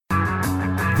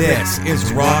This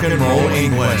is Rock and Roll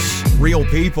English. Real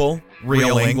people,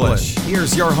 real English.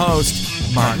 Here's your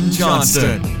host, Martin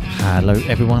Johnston. Hello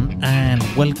everyone and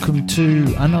welcome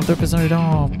to another episode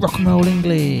of Rock and Roll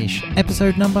English.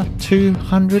 Episode number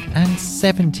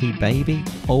 270, baby.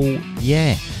 Oh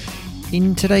yeah.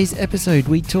 In today's episode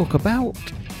we talk about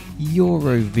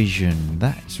Eurovision.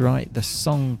 That's right, the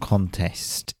song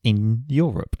contest in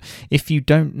Europe. If you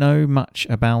don't know much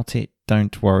about it,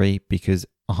 don't worry, because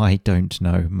I don't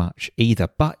know much either,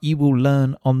 but you will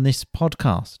learn on this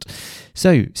podcast.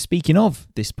 So, speaking of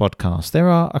this podcast, there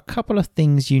are a couple of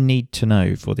things you need to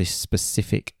know for this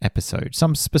specific episode.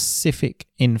 Some specific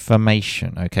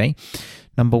information, okay?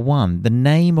 Number one, the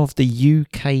name of the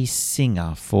UK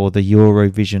singer for the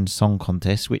Eurovision Song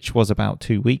Contest, which was about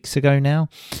 2 weeks ago now.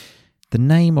 The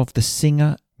name of the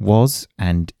singer was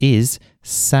and is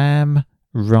Sam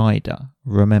Ryder.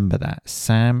 Remember that,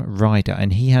 Sam Ryder.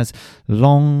 And he has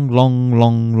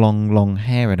long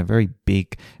hair and a very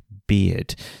big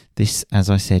beard. This, as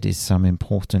I said, is some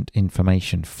important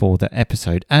information for the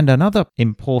episode. And another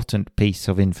important piece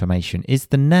of information is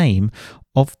the name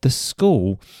of the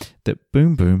school that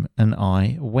Boom Boom and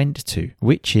I went to,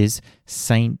 which is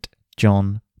St.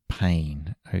 John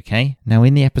Payne. Okay, now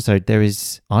in the episode there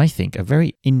is, I think, a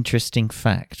very interesting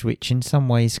fact which in some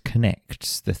ways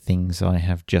connects the things I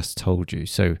have just told you,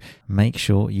 so make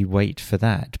sure you wait for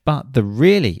that. But the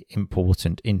really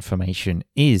important information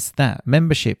is that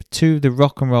membership to the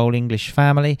Rock and Roll English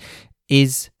family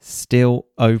is still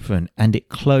open and it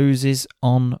closes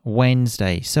on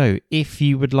Wednesday. So if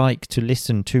you would like to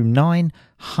listen to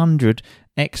 900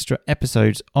 extra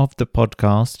episodes of the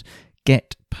podcast,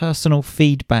 get personal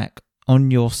feedback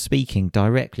on your speaking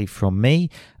directly from me,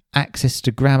 access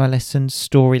to grammar lessons,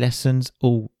 story lessons,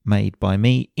 all made by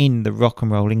me in the Rock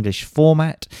and Roll English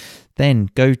format, then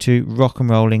go to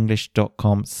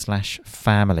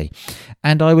rockandrollenglish.com/family.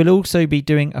 And I will also be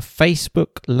doing a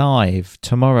Facebook Live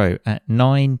tomorrow at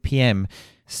 9 p.m.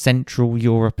 Central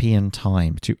European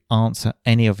time to answer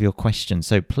any of your questions.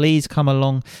 So please come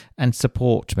along and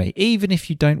support me. Even if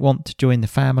you don't want to join the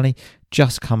family,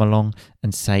 just come along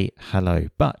and say hello.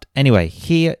 But anyway,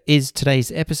 here is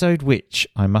today's episode, which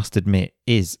I must admit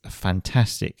is a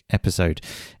fantastic episode,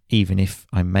 even if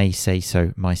I may say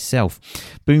so myself.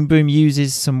 Boom Boom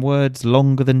uses some words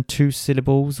longer than 2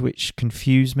 syllables, which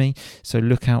confuse me, so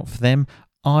look out for them.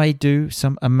 I do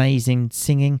some amazing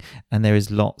singing, and there is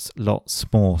lots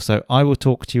more. So I will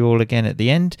talk to you all again at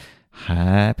the end.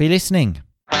 Happy listening.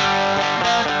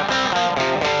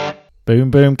 Boom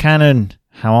Boom Cannon,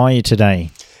 how are you today?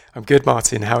 I'm good,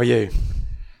 Martin. How are you?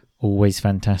 Always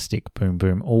fantastic, Boom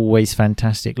Boom. Always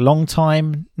fantastic. Long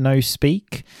time no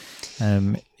speak,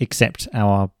 except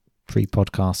our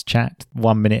pre-podcast chat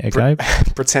 1 minute ago.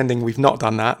 Pretending we've not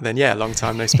done that, then yeah, long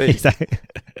time no speak.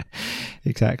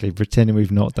 Exactly, pretending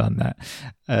we've not done that.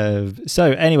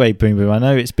 So anyway, Boom Boom, I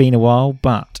know it's been a while,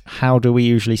 but how do we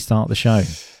usually start the show?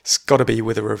 It's got to be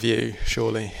with a review,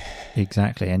 surely.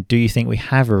 Exactly, and do you think we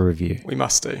have a review? We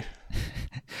must do.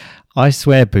 I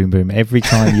swear, Boom Boom, every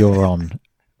time you're on,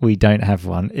 we don't have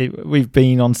one. We've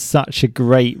been on such a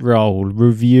great roll.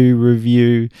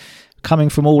 Review, coming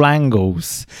from all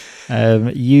angles.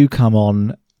 You come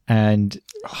on and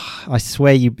I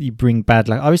swear you bring bad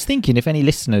luck. I was thinking if any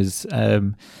listeners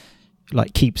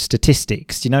like keep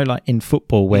statistics, like in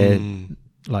football where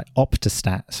like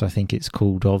Optastats, I think it's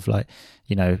called, of like,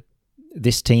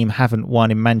 this team haven't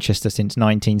won in Manchester since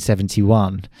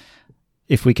 1971.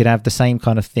 If we could have the same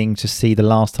kind of thing to see the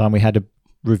last time we had a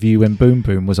review when Boom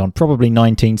Boom was on, probably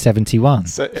 1971.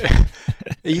 So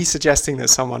are you suggesting that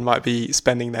someone might be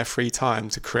spending their free time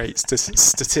to create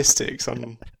statistics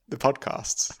on the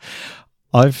podcasts?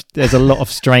 There's a lot of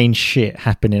strange shit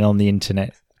happening on the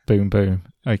internet, Boom Boom.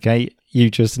 Okay, you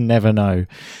just never know.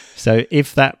 So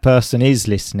if that person is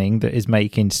listening that is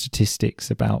making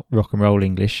statistics about Rock and Roll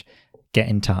English, get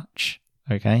in touch.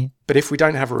 Okay. But if we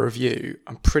don't have a review,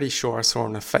 I'm pretty sure I saw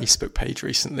on a Facebook page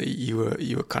recently you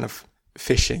were kind of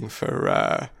fishing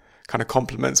for kind of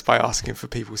compliments by asking for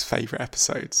people's favourite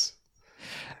episodes.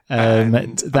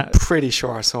 I'm pretty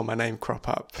sure I saw my name crop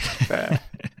up there.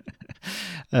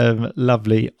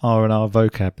 Lovely R&R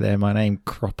vocab there. My name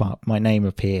crop up, my name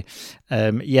appear.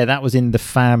 That was in the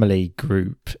family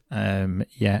group.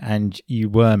 And you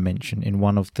were mentioned in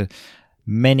one of the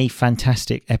many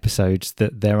fantastic episodes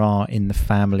that there are in the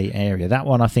family area. That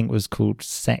one I think was called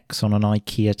Sex on an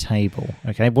IKEA Table.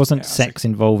 Okay, it wasn't sex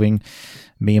involving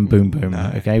me and Boom Boom.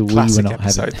 No. Okay, classic we were not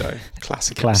episode having though.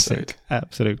 Classic episode.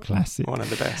 Absolute classic. One of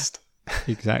the best.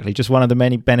 Exactly. Just one of the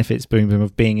many benefits, Boom Boom,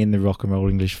 of being in the Rock and Roll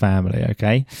English family,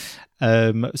 okay?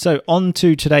 So on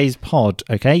to today's pod,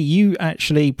 okay? You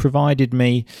actually provided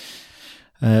me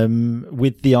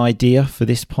with the idea for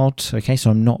this pod, okay?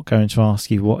 So I'm not going to ask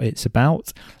you what it's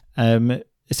about.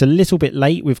 It's a little bit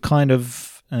late. We've kind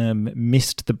of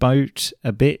missed the boat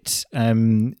a bit.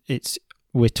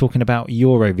 We're talking about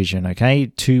Eurovision, okay?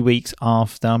 2 weeks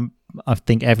after. I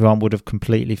think everyone would have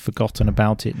completely forgotten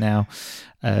about it now.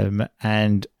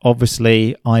 And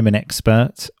obviously, I'm an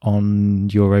expert on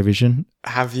Eurovision.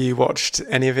 Have you watched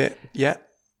any of it yet?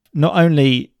 Not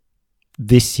only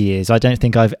this year's, I don't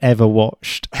think I've ever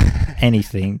watched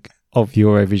anything of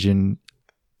Eurovision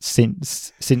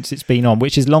since it's been on,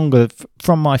 which is longer.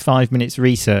 From my 5 minutes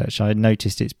research, I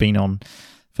noticed it's been on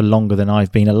for longer than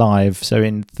I've been alive. So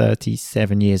in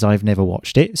 37 years, I've never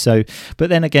watched it. So, but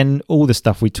then again, all the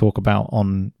stuff we talk about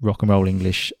on Rock and Roll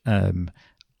English,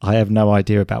 I have no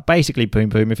idea about. Basically, Boom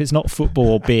Boom, if it's not football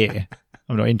or beer,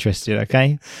 I'm not interested,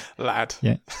 okay? Lad.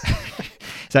 Yeah.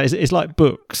 So it's like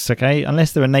books, okay?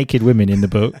 Unless there are naked women in the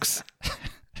books.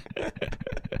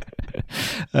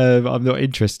 I'm not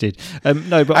interested.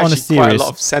 No, but actually, on a serious... quite a lot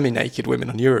of semi-naked women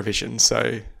on Eurovision,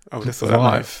 so I would have thought that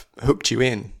might have hooked you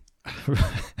in.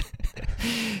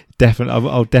 Definitely,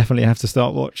 I'll definitely have to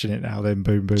start watching it now then,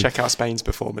 Boom Boom. Check out Spain's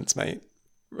performance, mate.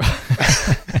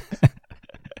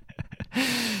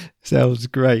 Sounds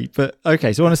great. But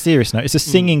okay, so on a serious note, it's a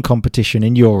singing competition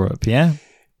in Europe, yeah?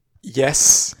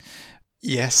 Yes,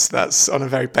 that's on a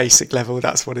very basic level.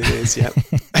 That's what it is, yeah.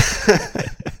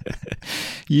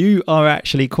 You are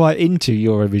actually quite into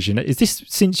Eurovision. Is this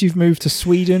since you've moved to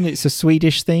Sweden? It's a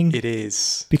Swedish thing? It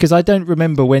is. Because I don't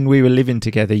remember when we were living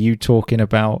together, you talking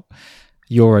about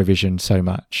Eurovision so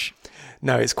much.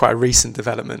 No, it's quite a recent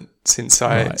development since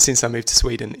I moved to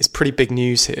Sweden. It's pretty big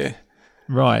news here.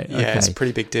 Right. Yeah, okay. it's a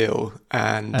pretty big deal.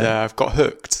 And I've got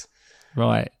hooked.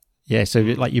 Right. Yeah, so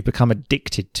like you become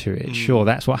addicted to it. Sure,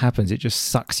 that's what happens. It just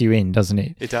sucks you in, doesn't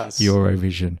it? It does.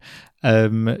 Eurovision.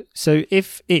 So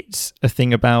if it's a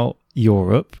thing about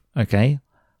Europe, okay,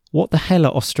 what the hell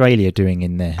are Australia doing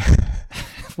in there?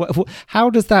 How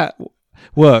does that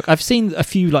work? I've seen a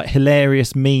few like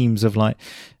hilarious memes of like,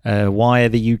 why are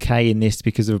the UK in this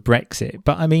because of Brexit?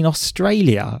 But I mean,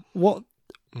 Australia, what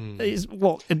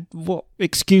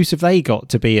excuse have they got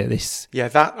to be at this? Yeah,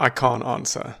 that I can't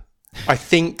answer. I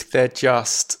think they're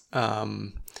just, I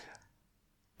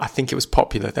think it was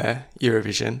popular there,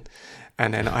 Eurovision.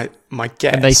 And then my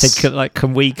guess... And they said, like,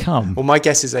 can we come? Well, my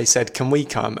guess is they said, can we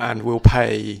come and we'll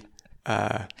pay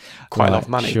quite a lot of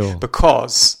money. Sure.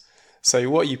 Because, so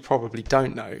what you probably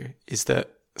don't know is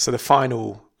that, so the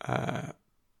final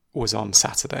was on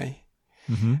Saturday.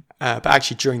 Mm-hmm. But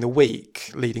actually during the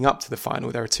week leading up to the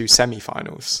final, there are 2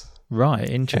 semi-finals. Right,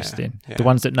 interesting. Yeah. The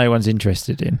ones that no one's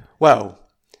interested in. Well,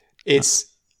 it's...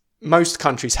 Most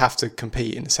countries have to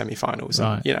compete in the semi-finals.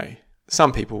 Right. And, you know,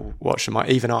 some people watch them.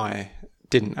 Even I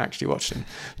didn't actually watch them,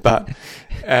 but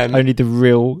only the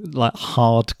real like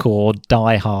hardcore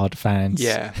die-hard fans.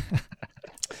 Yeah.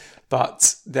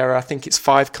 But there are, I think it's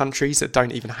 5 countries that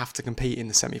don't even have to compete in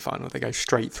the semi-final. They go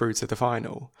straight through to the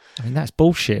final. I mean, that's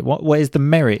bullshit. What is the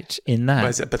merit in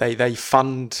that? But they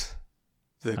fund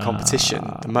the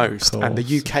competition the most, course, and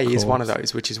the UK is one of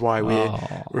those, which is why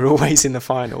we're always in the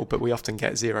final, but we often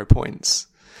get 0 points.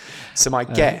 So my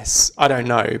guess, I don't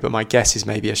know, but my guess is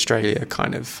maybe Australia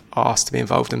kind of asked to be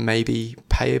involved and maybe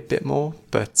pay a bit more.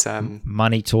 But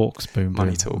money talks, Boom Boom.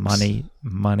 Money talks.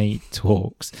 Money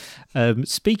talks.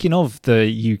 Speaking of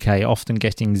the UK often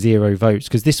getting 0 votes,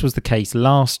 because this was the case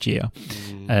last year,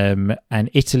 and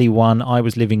Italy won. I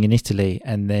was living in Italy,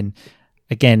 and then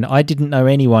again, I didn't know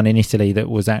anyone in Italy that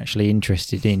was actually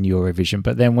interested in Eurovision.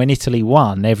 But then when Italy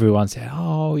won, everyone said,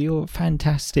 "Oh, you're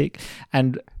fantastic,"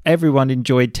 and everyone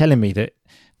enjoyed telling me that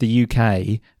the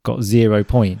UK got 0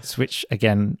 points, which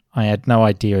again, I had no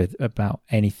idea about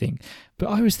anything. But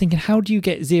I was thinking, how do you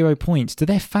get 0 points? Do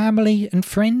their family and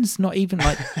friends, not even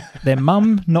like their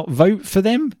mum, not vote for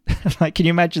them? Like, can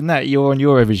you imagine that? You're on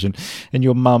Eurovision and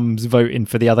your mum's voting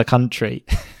for the other country.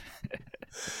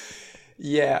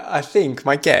 Yeah, I think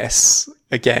my guess,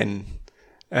 again,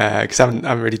 because I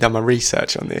haven't really done my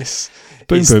research on this.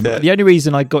 Boom Boom. The only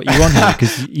reason I got you on here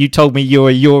because you told me you're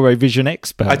a Eurovision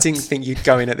expert. I didn't think you'd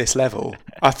go in at this level.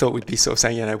 I thought we'd be sort of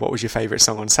saying, you know, what was your favourite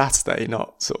song on Saturday,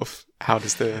 not sort of how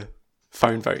does the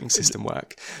phone voting system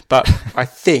work. But I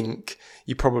think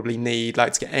you probably need,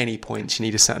 like, to get any points, you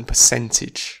need a certain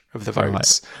percentage of the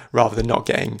votes rather than not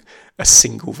getting a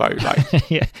single vote. Like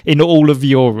yeah, in all of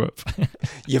Europe.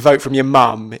 Your vote from your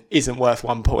mum isn't worth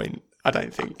 1 point, I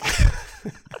don't think.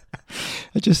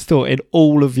 I just thought in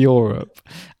all of Europe.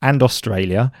 and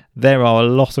Australia, there are a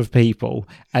lot of people,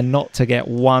 and not to get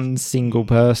one single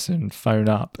person phone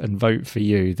up and vote for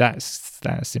you,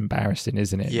 that's embarrassing,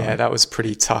 isn't it? Yeah, that was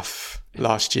pretty tough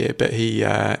last year, but he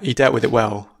dealt with it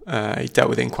well. He dealt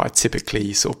with it in quite a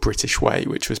typically sort of British way,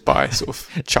 which was by sort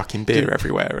of chucking beer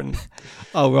everywhere. And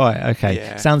oh, right, okay.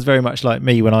 Yeah. Sounds very much like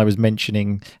me when I was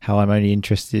mentioning how I'm only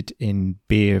interested in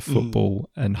beer, football,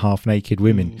 and half-naked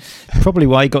women. Probably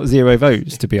why he got 0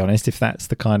 votes, to be honest, if that's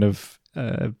the kind of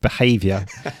behaviour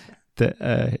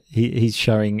that he's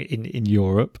showing in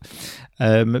Europe.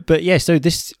 But yeah, so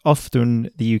this often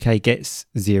the UK gets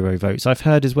 0 votes. I've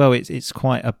heard as well it's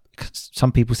quite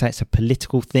some people say it's a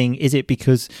political thing. Is it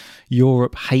because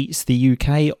Europe hates the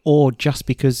UK, or just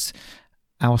because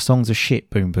our songs are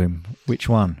shit, Boom Boom? Which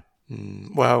one?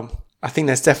 Well, I think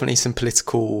there's definitely some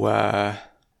political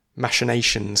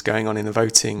machinations going on in the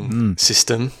voting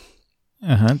system.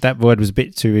 That word was a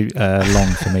bit too long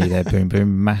for me there, Boom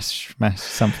Boom. Mass,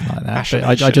 something like that. But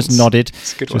I just nodded.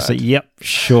 It's a good just word. Like, yep,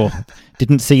 sure.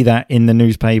 Didn't see that in the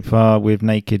newspaper with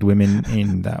naked women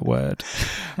in that word.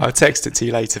 I'll text it to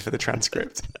you later for the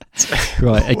transcript.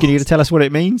 Right. Are you going to tell us what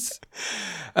it means?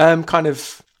 Kind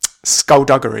of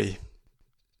skullduggery.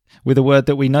 With a word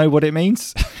that we know what it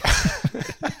means?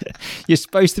 You're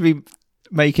supposed to be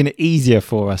making it easier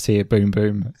for us here, Boom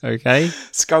Boom, okay?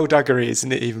 Skullduggery is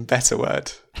an even better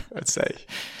word, I'd say.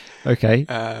 Okay.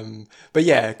 But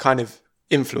yeah, kind of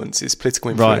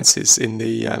political influences in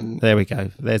the... there we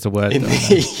go. There's a word. In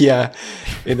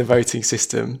the voting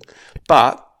system.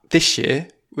 But this year,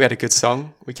 we had a good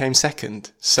song. We came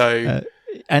second. So...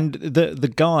 and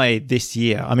the guy this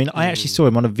year, I mean, I actually saw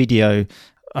him on a video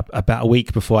about a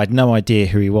week before. I had no idea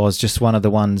who he was, just one of the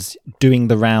ones doing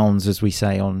the rounds, as we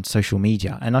say, on social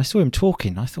media. And I saw him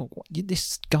talking. I thought,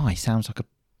 this guy sounds like a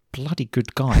bloody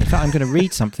good guy. In fact, I'm going to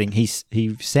read something he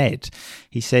said.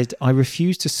 He said, I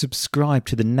refuse to subscribe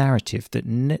to the narrative, that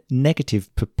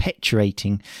negative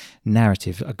perpetuating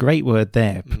narrative, a great word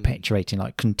there, perpetuating,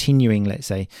 like continuing, let's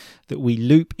say, that we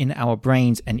loop in our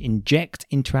brains and inject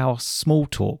into our small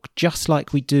talk, just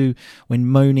like we do when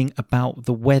moaning about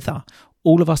the weather.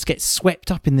 All of us get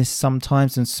swept up in this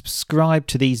sometimes and subscribe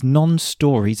to these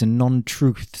non-stories and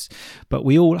non-truths. But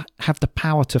we all have the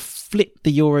power to flip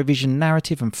the Eurovision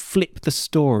narrative and flip the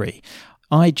story.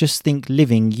 I just think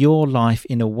living your life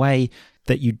in a way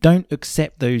that you don't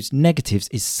accept those negatives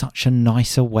is such a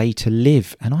nicer way to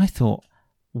live. And I thought,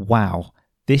 wow,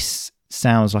 this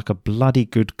sounds like a bloody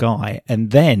good guy.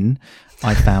 And then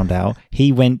I found out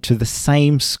he went to the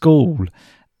same school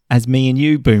as me and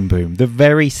you, Boom Boom, the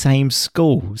very same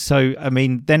school. So, I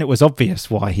mean, then it was obvious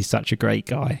why he's such a great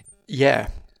guy. Yeah.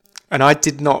 And I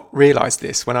did not realise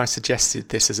this when I suggested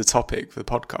this as a topic for the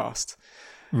podcast.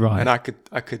 Right. And I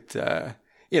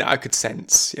could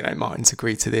sense, Martin's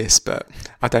agreed to this, but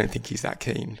I don't think he's that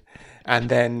keen. And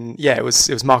then, yeah, it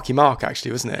was Marky Mark,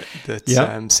 actually, wasn't it,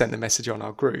 that sent the message on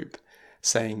our group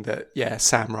saying that, yeah,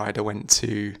 Sam Ryder went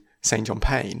to St John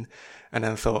Payne. And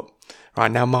then I thought,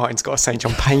 right, now Martin's got a St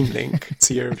John Payne link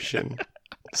to Eurovision.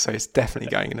 So it's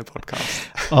definitely going in a podcast.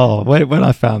 Oh, when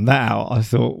I found that out, I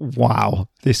thought, wow,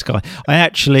 this guy. I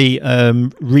actually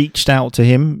reached out to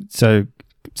him, so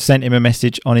sent him a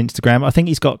message on Instagram. I think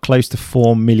he's got close to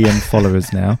 4 million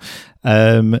followers now.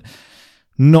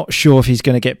 Not sure if he's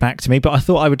going to get back to me, but I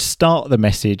thought I would start the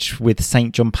message with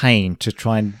St John Payne to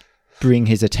try and bring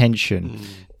his attention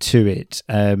to it.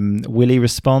 Will he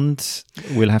respond?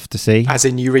 We'll have to see. As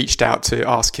in, you reached out to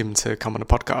ask him to come on a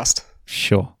podcast?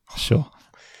 Sure.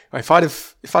 If I'd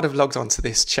have logged onto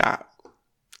this chat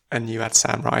and you had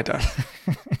Sam Ryder,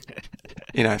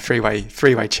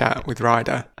 three-way chat with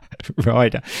Ryder.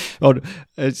 Oh,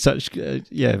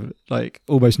 like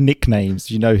almost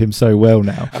nicknames. You know him so well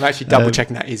now. I'm actually double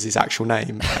checking that is his actual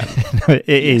name. No, it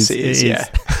is. Yeah.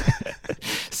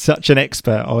 Such an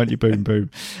expert, aren't you, Boom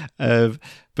Boom?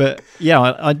 But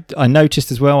yeah, I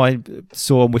noticed as well, I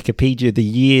saw on Wikipedia the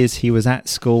years he was at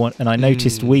school, and I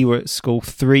noticed we were at school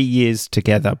 3 years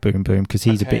together, Boom Boom, because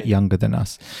he's a bit younger than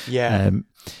us. Yeah.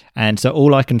 And so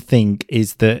all I can think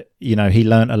is that, he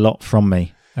learnt a lot from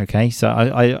me. Okay, so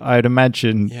I'd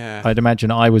imagine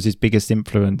I was his biggest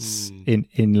influence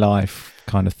in life,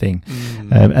 kind of thing,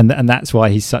 and that's why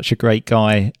he's such a great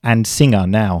guy and singer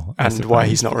now, and why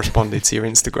he's not responded to your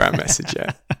Instagram message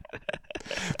yet.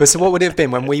 But so what would it have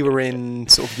been when we were in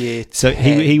sort of year 10? So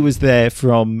he was there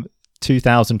from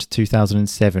 2000 to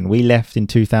 2007. We left in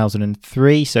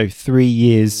 2003, so 3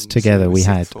 years together we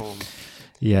had.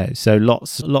 Yeah, so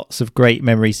lots of great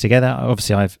memories together.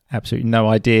 Obviously, I have absolutely no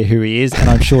idea who he is, and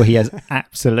I'm sure he has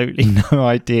absolutely no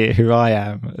idea who I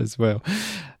am as well.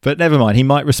 But never mind. He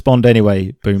might respond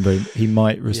anyway, Boom Boom. He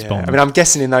might respond. Yeah. I mean, I'm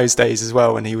guessing in those days as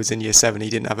well, when he was in year 7, he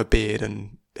didn't have a beard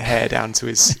and hair down to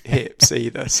his hips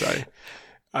either. So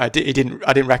I didn't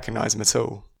recognise him at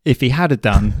all. If he had it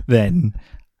done, then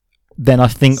I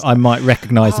think I might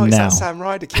recognise him now. Is that Sam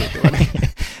Ryder kid? The one?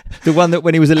 The one that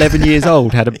when he was 11 years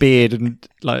old had a beard and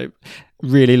like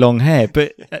really long hair.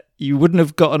 But you wouldn't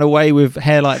have gotten away with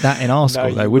hair like that in our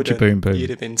school, though, would you, Boom Boom? You'd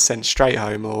have been sent straight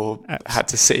home or had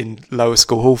to sit in lower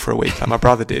school hall for a week, like my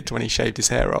brother did when he shaved his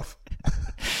hair off.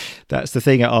 That's the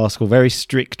thing at our school. Very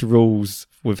strict rules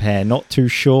with hair, not too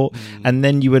short. And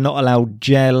then you were not allowed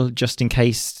gel just in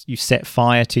case you set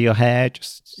fire to your hair.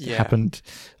 Just happened.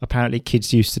 Apparently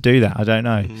kids used to do that. I don't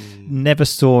know. Never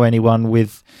saw anyone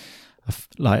with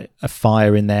a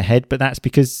fire in their head, but that's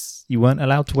because you weren't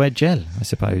allowed to wear gel, I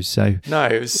suppose. So no,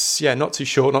 it was not too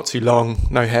short, not too long,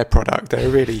 no hair product. They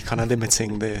were really kind of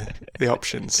limiting the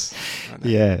options.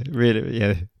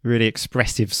 Really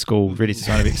expressive school, really to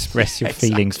kind of express your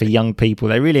feelings for young people.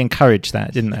 They really encouraged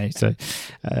that, didn't they? So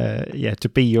to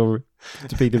be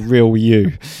the real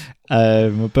you.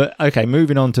 But okay,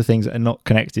 moving on to things that are not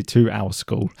connected to our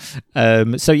school.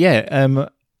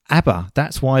 ABBA,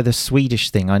 that's why the Swedish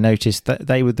thing, I noticed that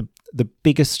they were the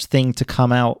biggest thing to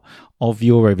come out of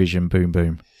Eurovision, Boom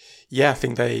Boom. Yeah, I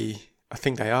think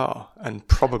they are, and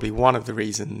probably one of the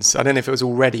reasons, I don't know if it was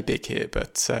already big here,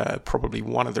 but probably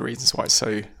one of the reasons why it's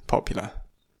so popular.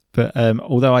 But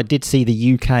although I did see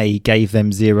the UK gave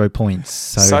them 0 points.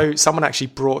 So someone actually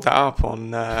brought that up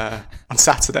on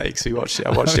Saturday, because we watched it.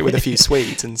 I watched it with a few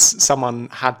Swedes, and someone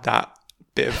had that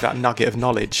bit of that nugget of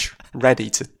knowledge ready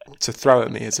to throw at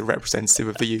me as a representative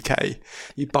of the UK.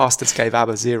 You bastards gave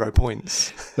ABBA 0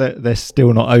 points. They're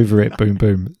still not over it, Boom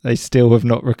Boom. They still have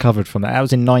not recovered from that. That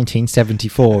was in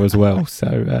 1974 as well.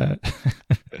 So that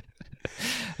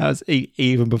was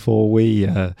even before we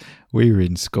were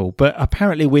in school. But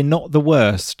apparently we're not the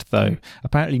worst, though.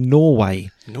 Apparently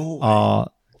Norway are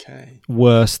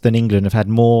worse than England, have had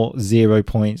more 0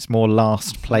 points, more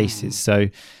last places. So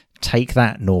take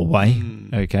that, Norway.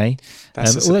 Okay.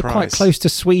 That's a surprise. Well, they're quite close to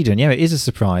Sweden. Yeah, it is a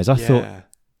surprise. I thought,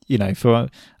 for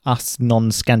us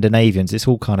non-Scandinavians, it's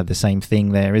all kind of the same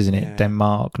thing there, isn't it?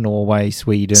 Denmark, Norway,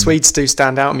 Sweden. Swedes do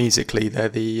stand out musically. They're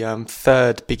the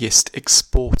third biggest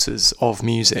exporters of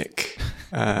music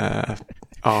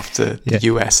after the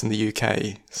US and the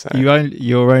UK. So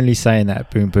you're only saying that,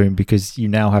 Boom Boom, because you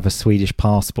now have a Swedish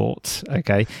passport.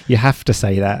 Okay, you have to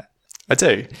say that. I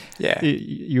do, yeah.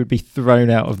 You would be thrown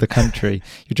out of the country.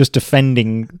 You're just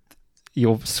defending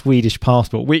your Swedish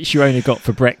passport, which you only got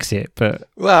for Brexit. But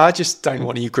I just don't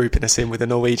want you grouping us in with the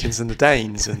Norwegians and the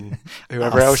Danes and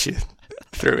whoever else you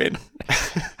threw in.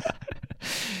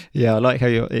 Yeah, I like how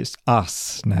it's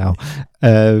us now.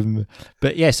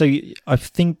 But yeah, so I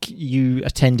think you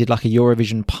attended like a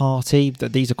Eurovision party.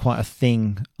 That these are quite a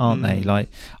thing, aren't they? Like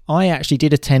I actually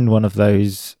did attend one of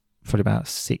those probably about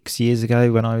 6 years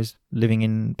ago when I was living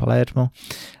in Palermo,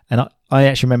 and I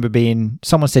actually remember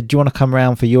someone said, do you want to come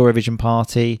around for Eurovision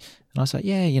party? And I was like,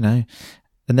 yeah, and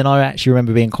then I actually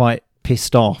remember being quite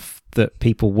pissed off that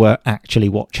people were actually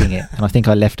watching it, and I think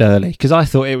I left early because I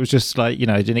thought it was just like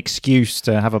an excuse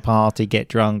to have a party, get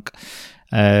drunk,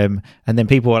 and then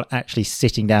people were actually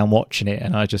sitting down watching it,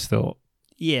 and I just thought,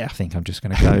 I think I'm just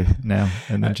going to go now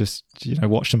and then just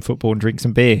watch some football and drink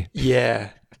some beer. Yeah,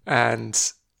 and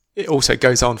it also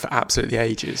goes on for absolutely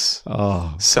ages.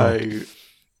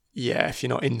 If you're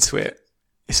not into it,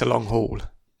 it's a long haul.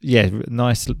 Yeah,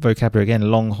 nice vocabulary again.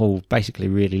 Long haul, basically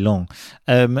really long.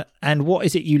 And what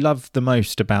is it you love the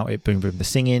most about it, Boom Boom? The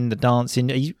singing, the dancing?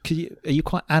 Are you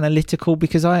quite analytical?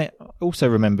 Because I also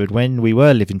remembered when we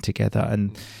were living together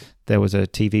and there was a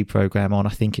TV programme on, I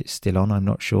think it's still on, I'm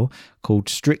not sure, called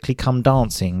Strictly Come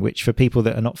Dancing, which for people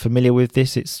that are not familiar with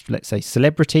this, it's, let's say,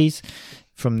 celebrities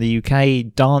from the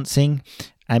UK dancing,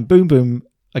 and Boom Boom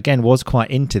again was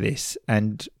quite into this,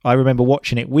 and I remember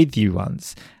watching it with you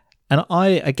once, and I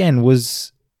again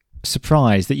was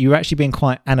surprised that you were actually being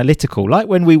quite analytical. Like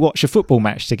when we watch a football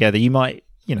match together, you might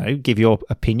give your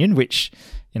opinion, which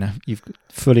you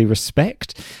fully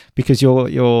respect because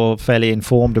you're fairly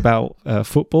informed about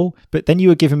football, but then you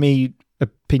were giving me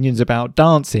opinions about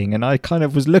dancing, and I kind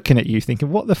of was looking at you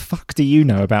thinking, what the fuck do you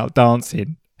know about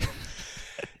dancing?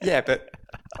 Yeah, but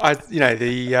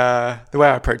the way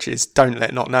I approach it is don't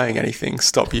let not knowing anything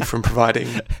stop you from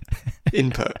providing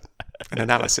input and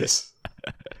analysis.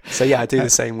 So yeah, I do the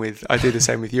same with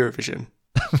Eurovision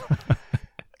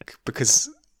because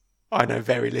I know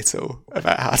very little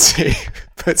about how to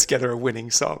put together a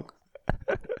winning song.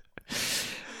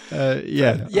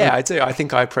 I do. I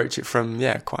think I approach it from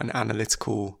quite an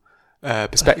analytical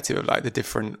perspective of like the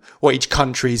different, what each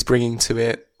country is bringing to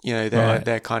it, you know,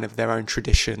 their kind of their own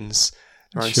traditions,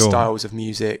 their own styles of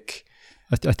music.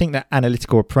 I think that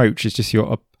analytical approach is just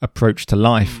your approach to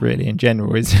life, really, in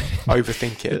general. Is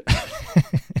overthink it.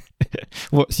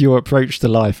 What's your approach to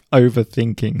life?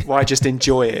 Overthinking. Why just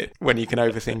enjoy it when you can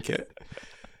overthink it?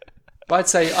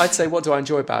 But I'd say, what do I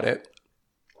enjoy about it?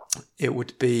 It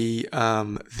would be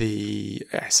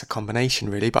it's a combination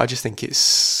really, but I just think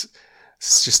it's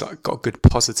just like got good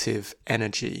positive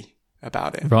energy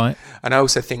about it. Right. And I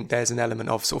also think there's an element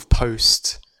of sort of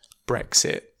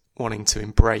post-Brexit wanting to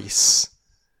embrace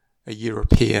a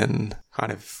European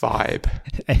kind of vibe.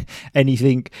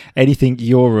 Anything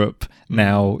Europe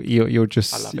now. You're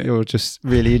just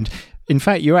really. In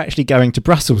fact, you're actually going to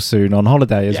Brussels soon on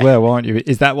holiday as well, aren't you?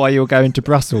 Is that why you're going to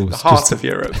Brussels? The heart of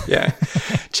Europe. Yeah.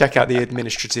 Check out the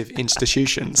administrative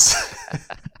institutions.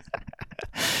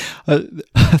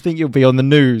 I think you'll be on the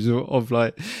news of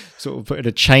like sort of putting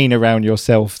a chain around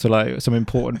yourself to like some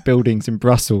important buildings in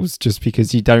Brussels just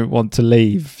because you don't want to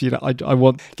leave. You know, I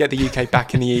want get the UK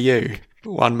back in the EU.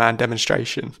 One man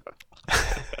demonstration.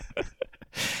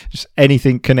 Just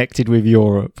anything connected with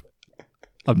Europe.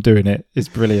 I'm doing it. It's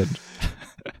brilliant.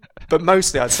 But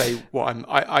mostly, I'd say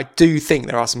I do think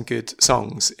there are some good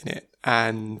songs in it,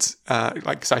 and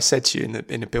like as I said to you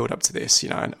in the build up to this, you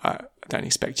know, and I don't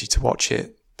expect you to watch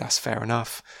it. That's fair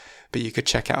enough. But you could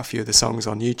check out a few of the songs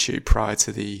on YouTube prior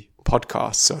to the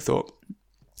podcast. So I thought,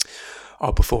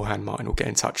 beforehand, Martin will get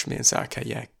in touch with me and say, okay,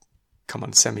 yeah, come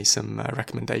on, send me some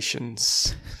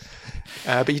recommendations.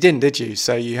 But you didn't, did you?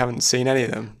 So you haven't seen any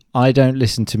of them? I don't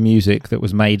listen to music that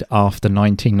was made after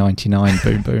 1999.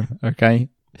 Boom, boom. Okay.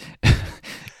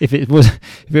 If it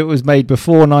was made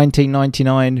before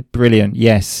 1999, brilliant.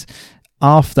 Yes.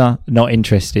 After, not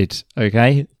interested.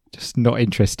 Okay. Just not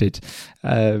interested.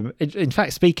 In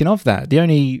fact, speaking of that, the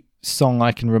only song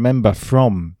I can remember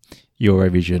from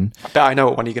Eurovision. I bet I know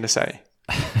what one you're going to say.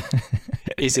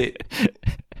 Is it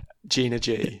Gina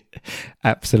G?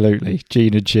 Absolutely,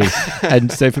 Gina G. And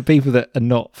so for people that are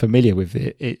not familiar with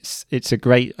it, it's a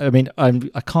great. I mean,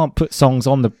 I can't put songs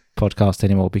on the podcast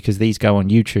anymore because these go on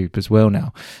YouTube as well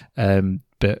now.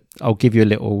 But I'll give you a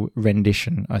little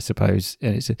rendition, I suppose.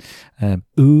 And it's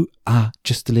ooh ah,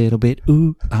 just a little bit.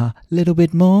 Ooh ah, little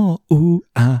bit more. Ooh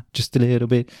ah, just a little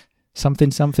bit.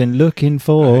 Something looking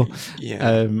for.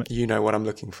 You know what I'm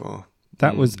looking for.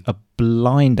 That was a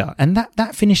blinder, and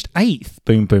that finished 8th.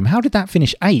 Boom boom. How did that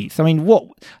finish 8th? I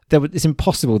mean, it's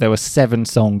impossible. There were 7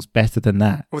 songs better than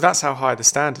that. Well, that's how high the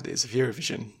standard is of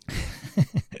Eurovision.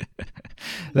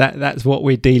 That's what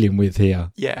we're dealing with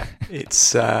here. Yeah,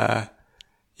 it's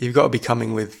you've got to be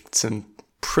coming with some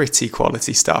pretty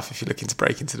quality stuff if you're looking to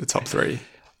break into the top 3.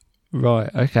 Right.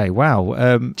 Okay.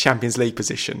 Wow. Champions League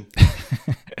position.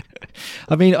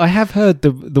 I mean, I have heard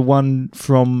the one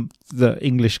from the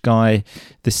English guy,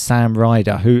 the Sam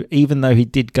Ryder, who, even though he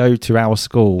did go to our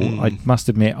school, I must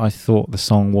admit I thought the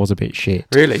song was a bit shit.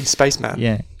 Really? Spaceman?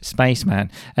 Yeah, Spaceman.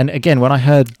 And again, when I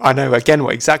heard... I know,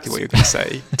 exactly what you're going to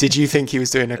say. Did you think he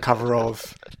was doing a cover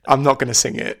of... I'm not going to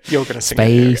sing it. You're going to sing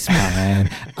Spaceman,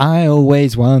 I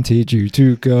always wanted you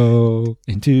to go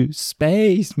into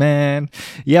space, man.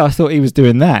 Yeah, I thought he was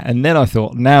doing that. And then I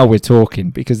thought, now we're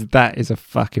talking, because that is a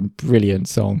fucking brilliant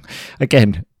song.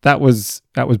 Again, that was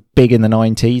big in the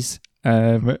 90s.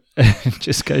 It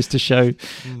just goes to show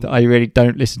that I really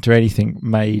don't listen to anything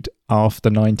made after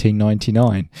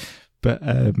 1999. But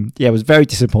I was very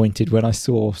disappointed when I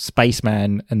saw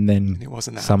Spaceman and then it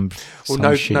wasn't that. some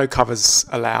shit. No covers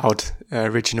allowed.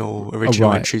 Original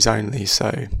entries only.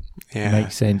 So yeah,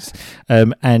 makes sense.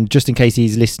 And just in case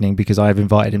he's listening, because I have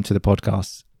invited him to the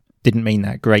podcast, didn't mean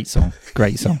that. Great song.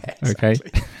 Yeah, exactly. Okay.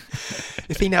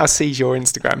 If he now sees your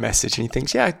Instagram message and he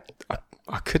thinks, yeah,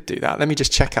 I could do that. Let me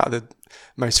just check out the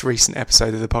most recent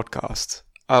episode of the podcast.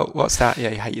 Oh, what's that? Yeah,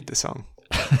 he hated the song.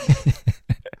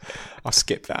 I'll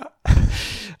skip that.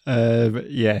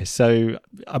 So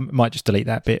I might just delete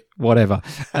that bit, whatever.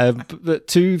 But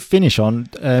to finish on,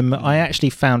 I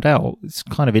actually found out, it's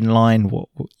kind of in line what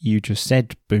you just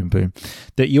said, Boom Boom,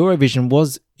 that Eurovision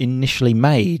was initially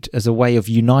made as a way of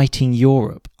uniting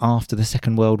Europe after the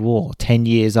Second World War, 10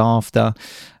 years after.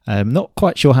 Not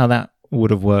quite sure how that would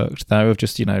have worked, though, of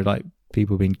just, like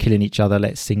people been killing each other,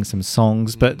 let's sing some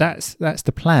songs. But that's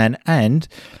the plan. And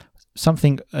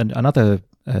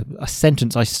a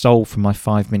sentence I stole from my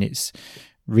 5 minutes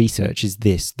research is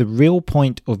this: the real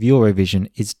point of Eurovision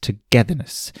is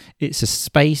togetherness. It's a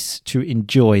space to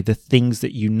enjoy the things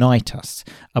that unite us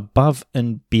above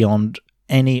and beyond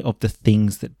any of the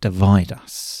things that divide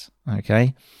us.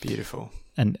 Okay? Beautiful.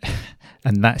 And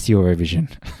that's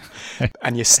Eurovision.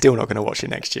 And you're still not going to watch it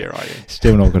next year, are you?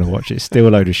 Still not going to watch it. Still a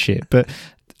load of shit. But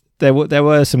there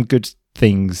were some good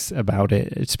things about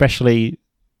it, especially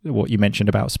what you mentioned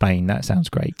about Spain. That sounds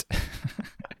great.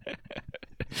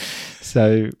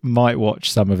 So might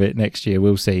watch some of it next year.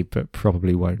 We'll see, but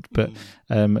probably won't. But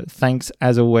thanks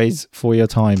as always for your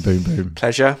time, Boom Boom.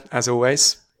 Pleasure as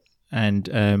always. And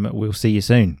we'll see you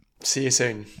soon. See you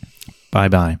soon.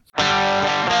 Bye-bye.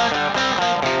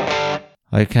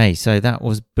 Okay, so that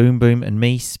was Boom Boom and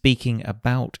me speaking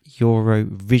about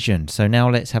Eurovision. So now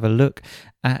let's have a look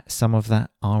at some of that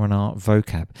R&R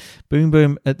vocab. Boom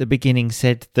Boom at the beginning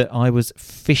said that I was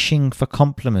fishing for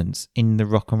compliments in the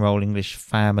Rock and Roll English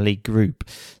family group.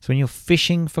 So when you're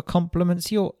fishing for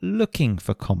compliments, you're looking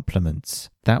for compliments.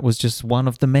 That was just one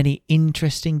of the many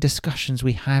interesting discussions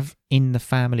we have in the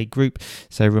family group.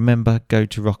 So remember, go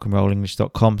to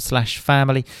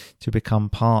rockandrollenglish.com/family to become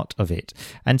part of it.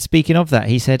 And speaking of that,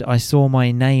 he said, I saw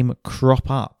my name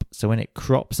crop up. So when it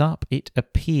crops up, it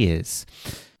appears.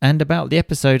 And about the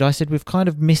episode, I said we've kind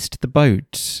of missed the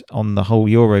boat on the whole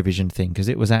Eurovision thing because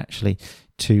it was actually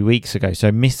 2 weeks ago.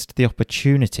 So missed the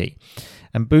opportunity.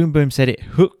 And Boom Boom said it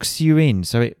hooks you in.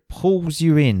 So it pulls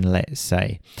you in, let's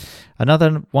say.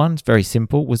 Another one, very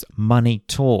simple, was money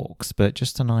talks, but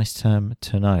just a nice term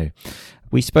to know.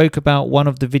 We spoke about one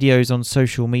of the videos on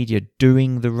social media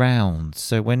doing the rounds.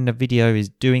 So when the video is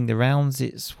doing the rounds,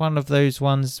 it's one of those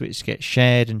ones which gets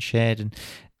shared and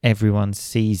everyone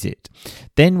sees it.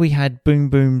 Then we had Boom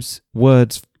Boom's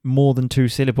words more than 2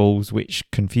 syllables, which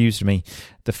confused me.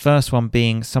 The first one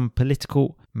being some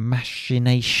political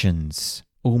machinations.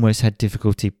 Almost had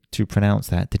difficulty to pronounce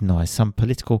that, didn't I? Some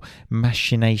political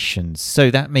machinations. So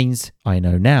that means, I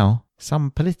know now, some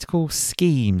political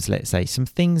schemes, let's say, some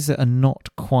things that are not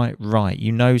quite right.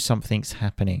 You know something's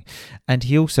happening. And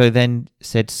he also then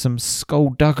said some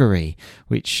skullduggery,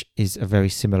 which is a very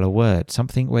similar word,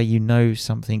 something where you know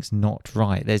something's not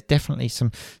right. There's definitely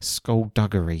some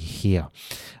skullduggery here.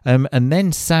 And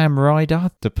then Sam Ryder,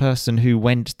 the person who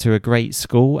went to a great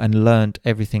school and learned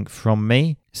everything from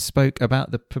me, spoke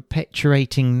about the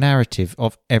perpetuating narrative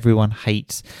of everyone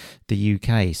hates the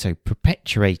UK. So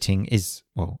perpetuating is,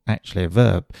 well, actually a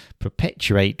verb,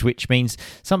 perpetuate, which means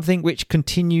something which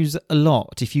continues a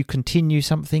lot. If you continue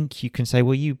something, you can say,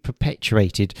 well, you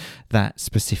perpetuated that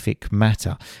specific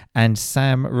matter. And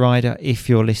Sam Ryder, if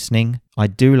you're listening, I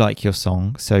do like your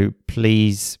song, so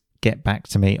please get back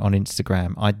to me on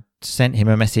Instagram. I sent him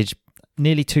a message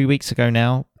nearly 2 weeks ago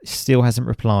now, still hasn't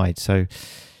replied, so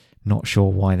not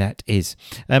sure why that is.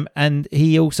 And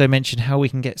he also mentioned how we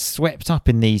can get swept up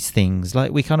in these things,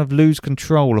 like we kind of lose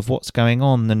control of what's going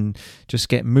on and just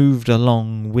get moved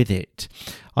along with it.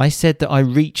 I said that I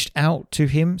reached out to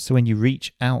him. So when you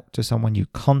reach out to someone, you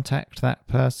contact that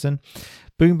person.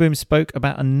 Boom Boom spoke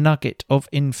about a nugget of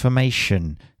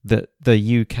information that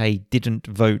the UK didn't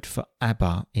vote for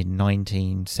ABBA in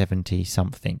 1970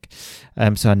 something.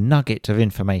 So a nugget of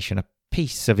information, a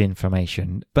piece of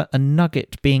information, but a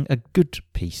nugget being a good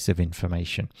piece of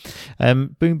information.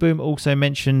 Boom Boom also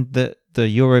mentioned that the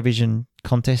Eurovision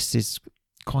contest is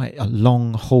quite a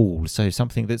long haul, so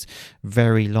something that's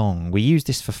very long. We use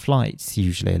this for flights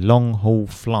usually, a long haul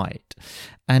flight.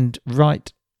 And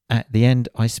right at the end,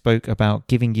 I spoke about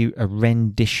giving you a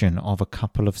rendition of a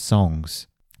couple of songs.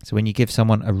 So when you give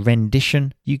someone a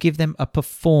rendition, you give them a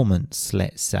performance,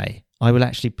 let's say. I will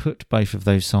actually put both of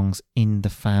those songs in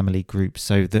the family group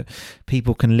so that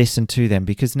people can listen to them,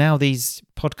 because now these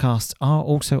podcasts are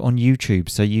also on YouTube,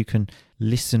 so you can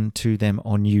listen to them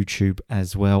on YouTube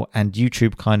as well. And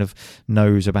YouTube kind of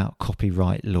knows about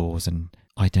copyright laws, and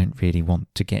I don't really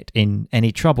want to get in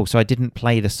any trouble, so I didn't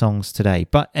play the songs today.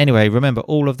 But anyway, remember,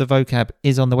 all of the vocab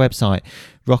is on the website,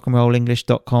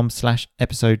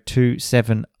 rockandrollenglish.com/episode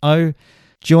 270.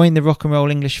 Join the Rock and Roll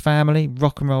English family,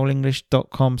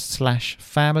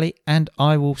 rockandrollenglish.com/family, and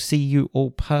I will see you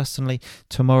all personally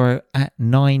tomorrow at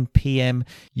 9 p.m.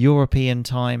 European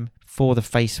time for the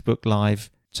Facebook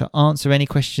Live to answer any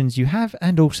questions you have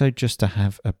and also just to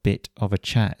have a bit of a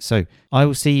chat. So I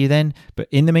will see you then, but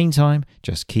in the meantime,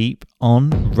 just keep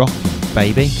on rocking,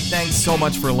 baby. Thanks so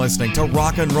much for listening to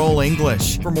Rock and Roll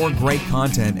English. For more great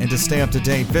content and to stay up to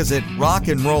date, visit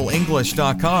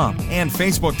rockandrollenglish.com and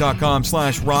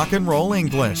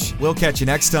facebook.com/rockandrollenglish. We'll catch you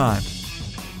next time.